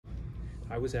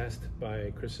I was asked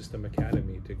by Chrysostom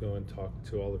Academy to go and talk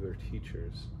to all of their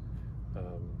teachers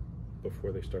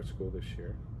before they start school this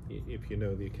year. If you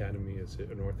know, the Academy is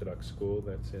an Orthodox school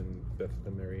that's in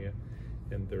Bethlehem area,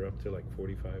 and they're up to like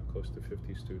 45, close to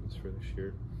 50 students for this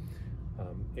year.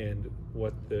 And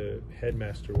what the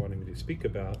headmaster wanted me to speak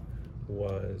about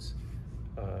was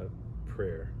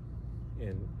prayer,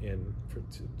 and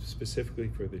specifically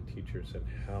for the teachers, and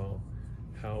how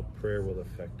prayer will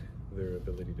affect their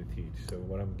ability to teach. So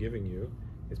what I'm giving you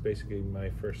is basically my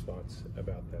first thoughts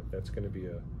about that. That's going to be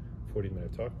a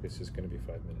 40-minute talk. This is going to be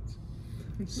 5 minutes.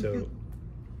 So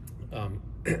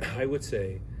I would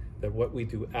say that what we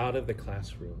do out of the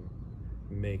classroom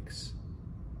makes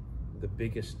the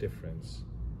biggest difference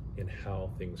in how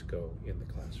things go in the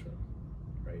classroom,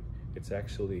 right? It's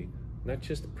actually not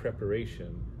just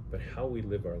preparation, but how we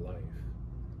live our life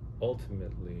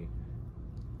ultimately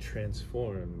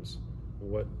transforms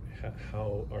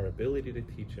how our ability to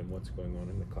teach and what's going on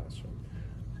in the classroom.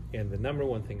 And the number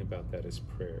one thing about that is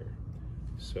prayer.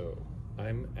 So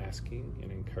I'm asking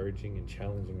and encouraging and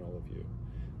challenging all of you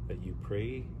that you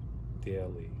pray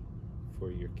daily for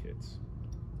your kids.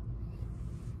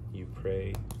 You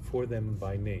pray for them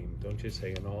by name. Don't just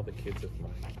say, and all the kids of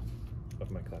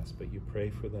my class, but you pray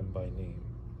for them by name.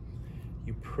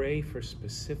 You pray for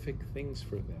specific things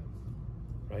for them,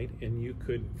 right? And you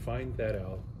could find that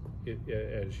out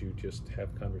as you just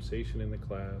have conversation in the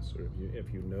class, or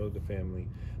if you know the family,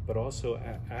 but also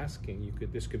asking.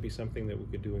 This could be something that we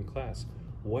could do in class.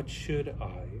 What should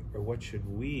I, or what should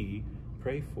we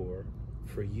pray for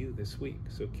you this week?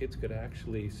 So kids could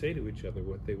actually say to each other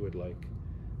what they would like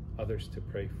others to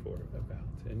pray for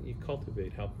about, and you help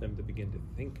them to begin to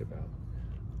think about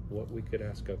what we could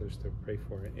ask others to pray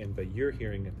for, and but you're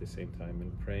hearing at the same time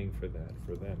and praying for that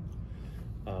for them.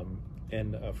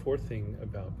 And a fourth thing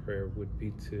about prayer would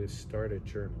be to start a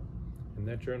journal. And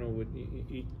that journal would,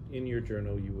 in your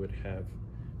journal, you would have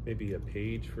maybe a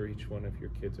page for each one of your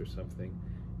kids or something.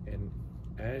 And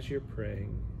as you're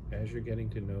praying, as you're getting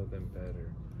to know them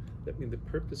better, the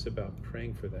purpose about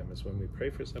praying for them is when we pray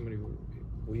for somebody,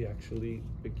 we actually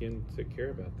begin to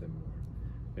care about them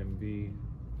more and be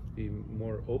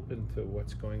more open to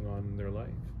what's going on in their life.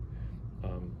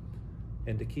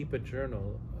 And to keep a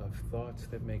journal of thoughts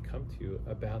that may come to you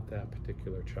about that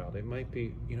particular child. It might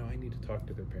be, I need to talk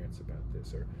to their parents about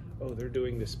this, or, oh, they're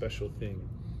doing this special thing.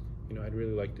 I'd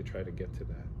really like to try to get to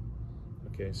that.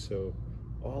 Okay, so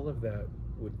all of that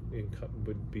would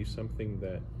be something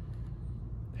that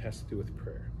has to do with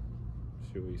prayer.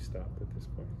 Should we stop at this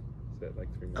point? Is that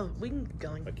like 3 minutes? Oh, we can keep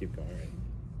going. I'll keep going,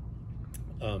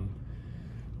 right?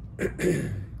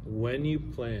 When you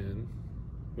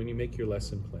make your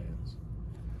lesson plans,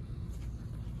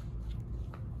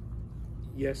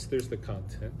 yes, there's the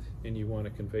content, and you want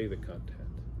to convey the content,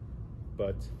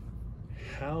 but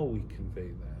how we convey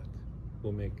that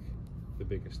will make the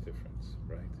biggest difference,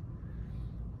 right?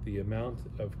 The amount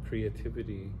of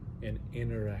creativity and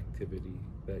interactivity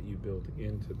that you build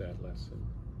into that lesson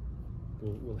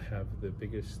will have the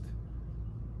biggest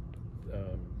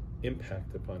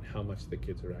impact upon how much the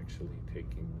kids are actually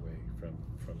taking away from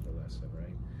the lesson,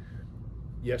 right?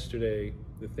 Yesterday,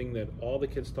 the thing that all the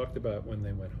kids talked about when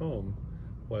they went home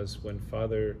was when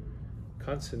Father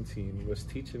Constantine was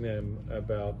teaching them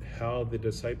about how the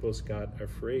disciples got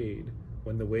afraid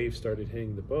when the waves started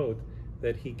hitting the boat,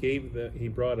 that he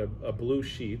brought a blue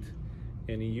sheet,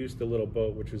 and he used a little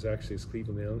boat, which was actually his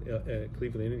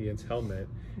Cleveland Indians helmet,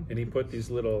 and he put these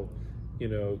little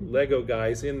Lego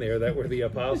guys in there that were the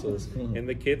apostles, and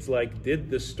the kids did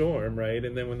the storm, right?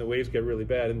 And then when the waves get really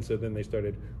bad, and so then they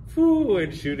started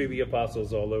and shooting the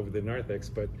apostles all over the narthex.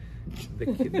 But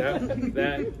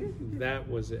that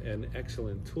was an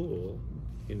excellent tool,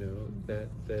 and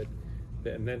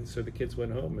then so the kids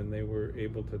went home and they were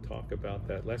able to talk about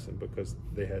that lesson because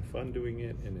they had fun doing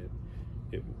it, and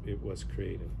it was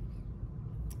creative.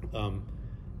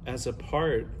 As a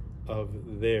part of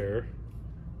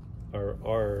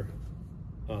our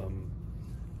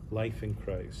life in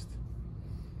Christ,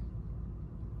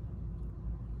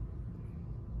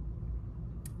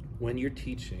 when you're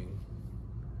teaching,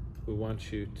 we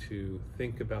want you to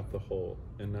think about the whole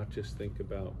and not just think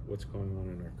about what's going on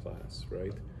in our class,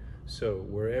 right? So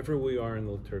wherever we are in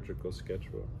the liturgical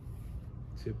schedule,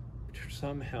 to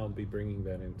somehow be bringing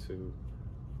that into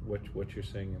what you're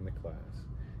saying in the class.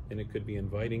 And it could be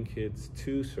inviting kids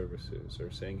to services,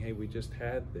 or saying, hey, we just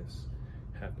had this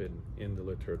happen in the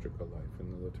liturgical life,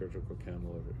 in the liturgical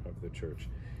calendar of the church.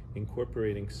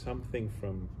 Incorporating something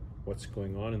from what's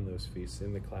going on in those feasts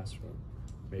in the classroom.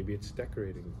 Maybe it's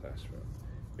decorating the classroom.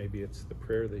 Maybe it's the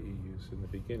prayer that you use in the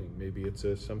beginning. Maybe it's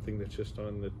something that's just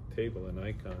on the table, an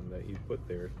icon that you put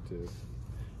there to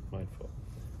mindful.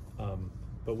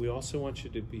 But we also want you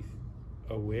to be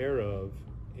aware of,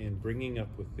 in bringing up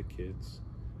with the kids,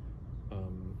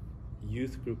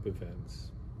 youth group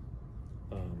events,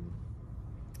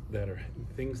 that are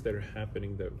things that are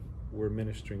happening that we're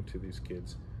ministering to these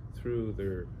kids through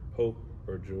their hope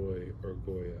or joy or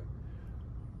Goya,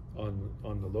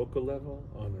 on the local level,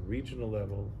 on the regional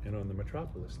level, and on the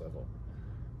metropolis level.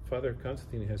 Father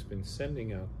Constantine has been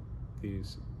sending out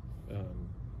these,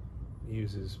 he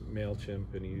uses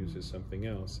MailChimp and he uses something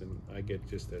else, and I get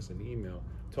just as an email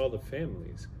to all the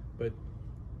families, but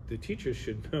the teachers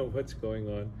should know what's going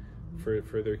on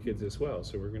for their kids as well.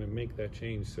 So we're going to make that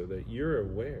change so that you're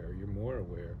more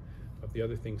aware of the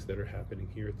other things that are happening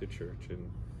here at the church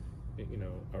and, you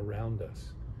know, around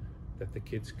us, that the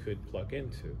kids could plug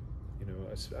into. You know,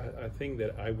 a thing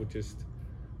that I would just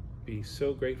be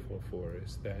so grateful for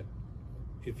is that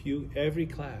if every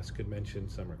class could mention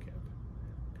summer camp,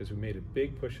 because we made a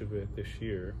big push of it this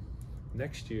year.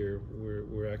 Next year,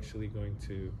 we're actually going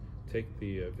to take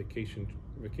the vacation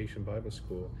Bible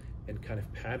school and kind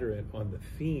of pattern it on the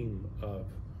theme of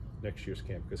next year's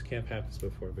camp, because camp happens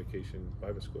before vacation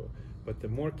Bible school. But the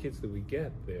more kids that we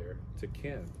get there to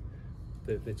camp,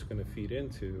 that's going to feed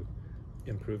into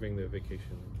improving the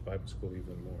vacation Bible school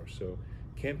even more. So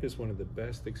camp is one of the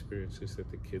best experiences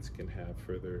that the kids can have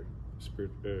for their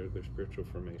spiritual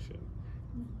formation.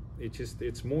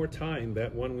 It's more time,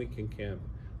 that 1 week in camp,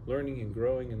 learning and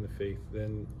growing in the faith,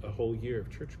 than a whole year of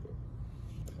church school.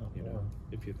 You know,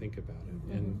 if you think about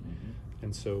it.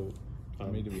 And so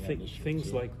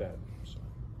things like that.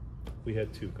 We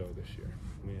had 2 go this year.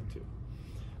 We had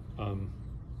 2.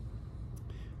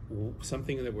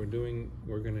 Something that we're going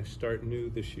to start new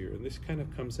this year, and this kind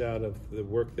of comes out of the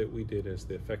work that we did as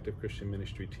the Effective Christian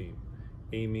Ministry team.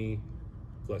 Amy,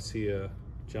 Glacia,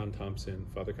 John Thompson,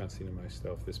 Father Constantine, and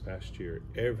myself this past year,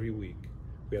 every week,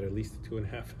 we had at least a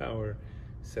 2.5-hour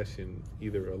session,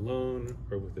 either alone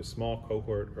or with a small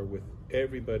cohort or with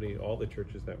everybody, all the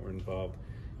churches that were involved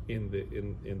in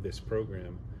this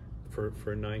program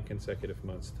for 9 consecutive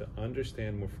months, to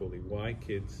understand more fully why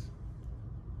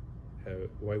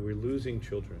we're losing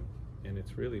children. And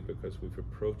it's really because we've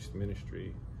approached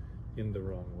ministry in the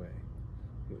wrong way.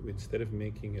 Instead of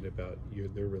making it about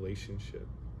their relationship,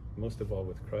 most of all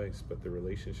with Christ, but the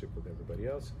relationship with everybody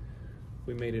else,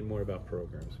 we made it more about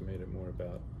programs. We made it more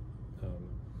about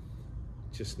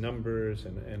just numbers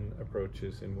and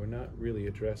approaches, and we're not really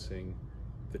addressing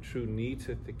the true needs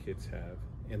that the kids have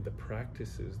and the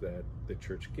practices that the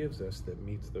church gives us that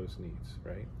meets those needs,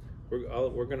 right?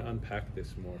 We're going to unpack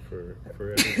this more for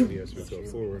everybody as we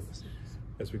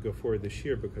go forward this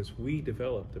year, because we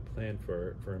developed a plan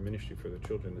for our ministry for the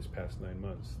children this past 9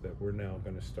 months that we're now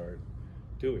going to start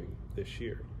doing this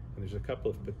year. And there's a couple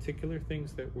of particular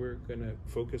things that we're going to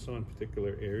focus on,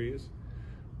 particular areas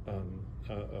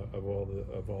of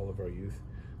all of our youth.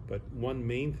 But one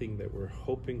main thing that we're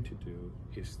hoping to do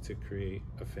is to create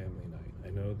a family night. I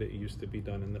know that it used to be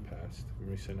done in the past.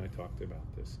 Marisa and I talked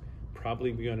about this.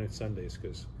 Probably be on it Sundays,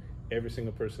 because every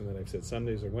single person that I've said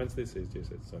Sundays or Wednesdays has just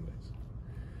said Sundays.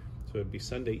 So it'd be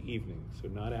Sunday evening, so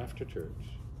not after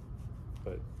church,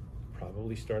 but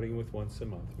probably starting with once a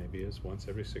month, maybe as once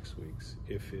every 6 weeks.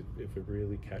 If it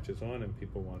really catches on and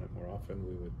people want it more often,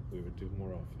 we would do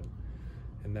more often.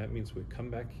 And that means we come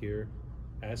back here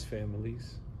as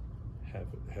families,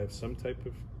 have some type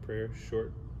of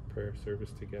short prayer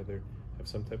service together, have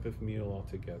some type of meal all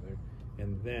together,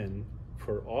 and then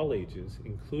for all ages,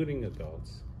 including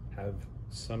adults, have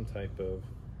some type of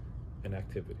an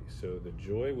activity. So the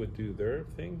Joy would do their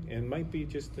thing, and might be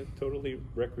just a totally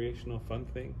recreational, fun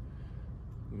thing.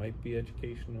 Might be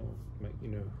educational,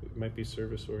 it might be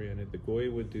service oriented. The Goy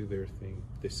would do their thing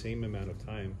the same amount of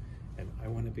time, and I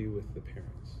want to be with the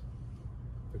parents,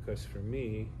 because for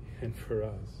me and for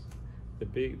us, the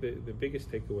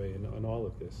biggest takeaway in all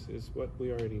of this is what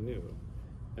we already knew,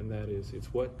 and that is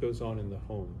it's what goes on in the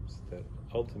homes that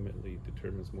ultimately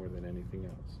determines more than anything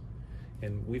else.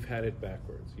 And we've had it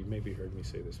backwards. You maybe heard me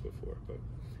say this before, but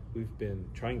we've been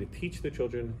trying to teach the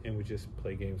children, and we just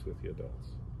play games with the adults.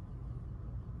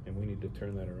 And we need to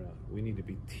turn that around. We need to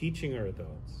be teaching our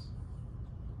adults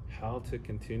how to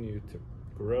continue to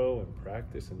grow and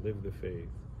practice and live the faith,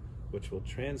 which will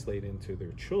translate into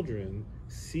their children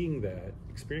seeing that,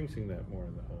 experiencing that more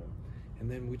in the home. And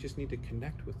then we just need to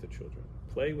connect with the children,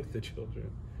 play with the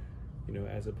children,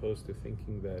 as opposed to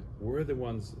thinking that we're the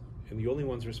ones and the only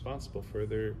ones responsible for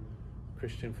their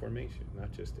Christian formation,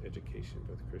 not just education,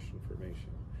 but Christian formation.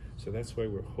 So that's why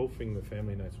we're hoping the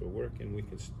family nights will work and we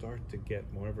can start to get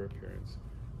more of our parents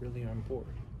really on board.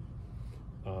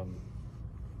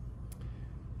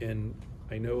 And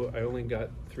I know I only got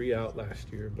 3 out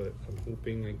last year, but I'm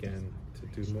hoping again to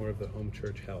do more of the home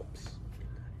church helps.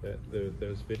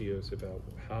 Those videos about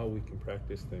how we can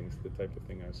practice things, the type of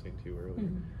thing I was saying to you earlier.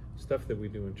 Stuff that we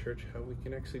do in church, how we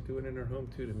can actually do it in our home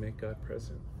too to make God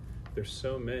present. There's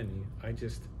so many.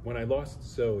 When I lost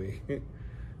Zoe,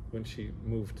 when she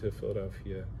moved to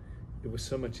Philadelphia, it was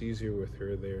so much easier with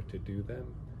her there to do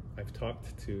them. I've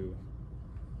talked to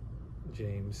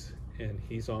James and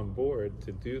he's on board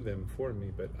to do them for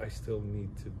me, but I still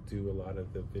need to do a lot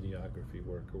of the videography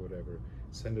work or whatever,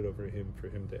 send it over to him for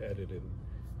him to edit and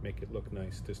make it look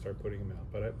nice to start putting them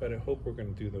out. But I hope we're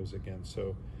going to do those again.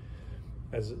 So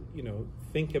as you know,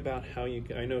 think about how you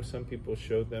can, I know some people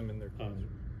showed them in their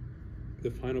the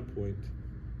final point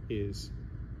is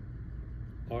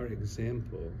our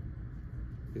example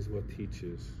is what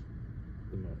teaches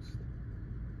the most,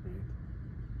 right?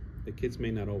 The kids may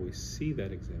not always see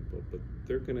that example, but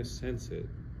they're going to sense it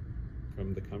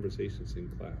from the conversations in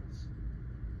class.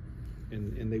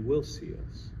 And they will see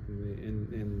us.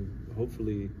 And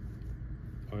hopefully,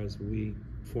 as we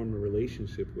form a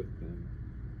relationship with them,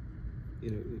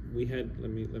 you know, we had, let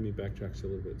me backtrack a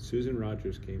little bit. Susan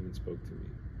Rogers came and spoke to me,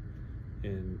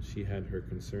 and she had her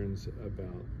concerns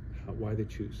about why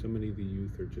so many of the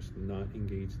youth are just not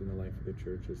engaged in the life of the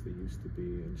church as they used to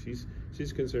be. And she's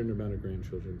concerned about her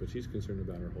grandchildren, but she's concerned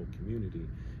about her whole community.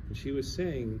 And she was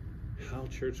saying how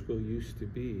church school used to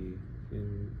be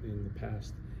in the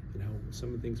past, and how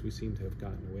some of the things we seem to have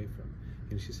gotten away from.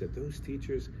 And she said those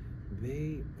teachers,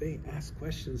 they ask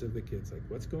questions of the kids, like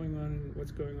what's going on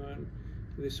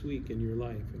this week in your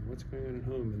life, and what's going on at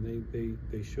home, and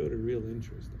they showed a real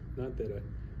interest. Not that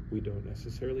we don't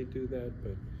necessarily do that,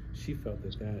 but she felt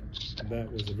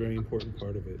that was a very important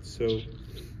part of it. So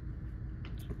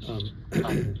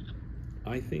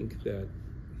I think that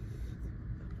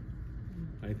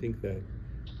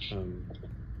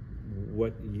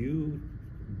what you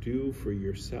do for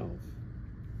yourself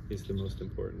is the most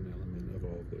important element of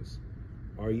all of this.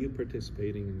 Are you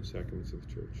participating in the sacraments of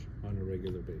the church on a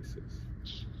regular basis?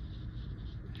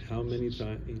 How many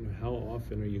times, how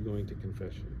often are you going to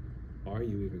confession? Are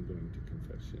you even going to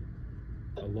confession?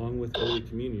 Along with Holy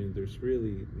Communion, there's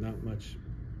really not much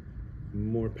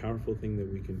more powerful thing that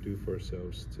we can do for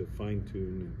ourselves to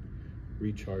fine-tune and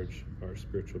recharge our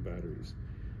spiritual batteries.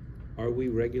 Are we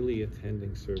regularly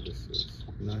attending services,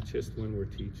 not just when we're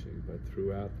teaching, but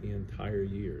throughout the entire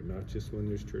year, not just when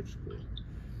there's church school?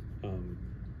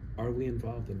 Are we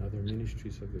involved in other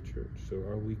ministries of the church? So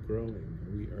are we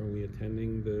growing? Are we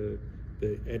attending the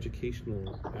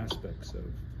educational aspects of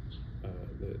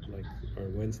like our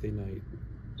Wednesday night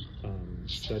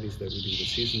studies that we do, the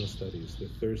seasonal studies, the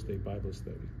Thursday Bible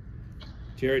study?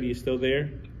 Jared, are you still there?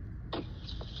 Right.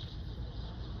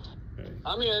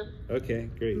 I'm here. Okay,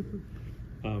 great.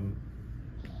 And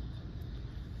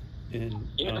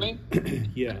you hear me?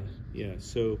 Yeah.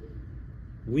 So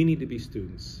we need to be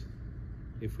students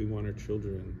if we want our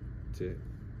children to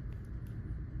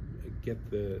get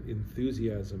the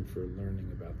enthusiasm for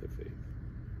learning about the faith,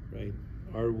 right?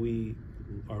 Are we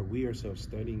ourselves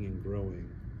studying and growing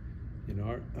in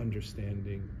our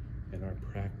understanding and our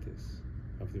practice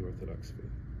of the Orthodox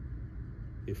faith?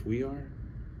 If we are,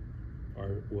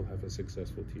 we'll have a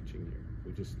successful teaching year.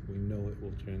 We know it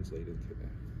will translate into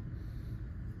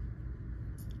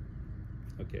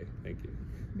that. Okay, thank you.